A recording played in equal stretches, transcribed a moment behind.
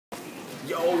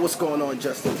Yo, what's going on?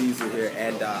 Justin Beasley here,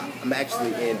 and I'm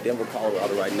actually in Denver,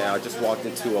 Colorado right now. I just walked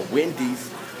into a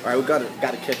Wendy's. All right, we got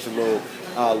to catch a little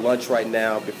lunch right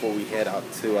now before we head out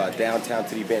to downtown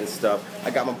to the event and stuff. I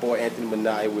got my boy Anthony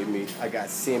Minaya with me. I got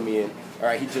Simeon. All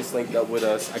right, he just linked up with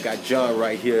us. I got John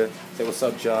right here. Say what's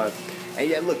up, John. And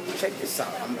yeah, look, check this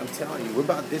out. I'm telling you,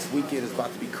 this weekend is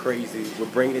about to be crazy. We're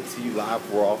bringing it to you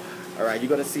live raw. All right, you're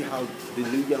gonna see how the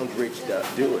new young rich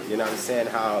do it. You know what I'm saying?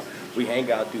 How we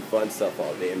hang out, do fun stuff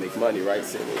all day, and make money, right,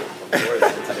 Simeon? Of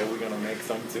course, today we're gonna make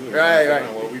some too. Right.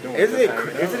 What we doing? Isn't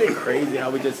it crazy how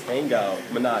we just hang out,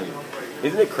 Minaya?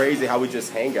 Isn't it crazy how we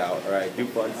just hang out, all right, do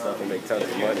fun stuff, and make tons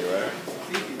of money, right?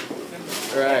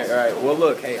 Right. Well,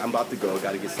 look, hey, I'm about to go.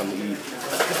 Got to get something to eat.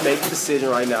 Just make a decision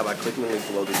right now by clicking the link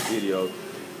below this video.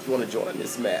 If you want to join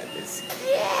this madness,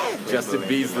 Justin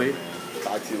Beasley.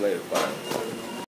 Talk to you later. Bye.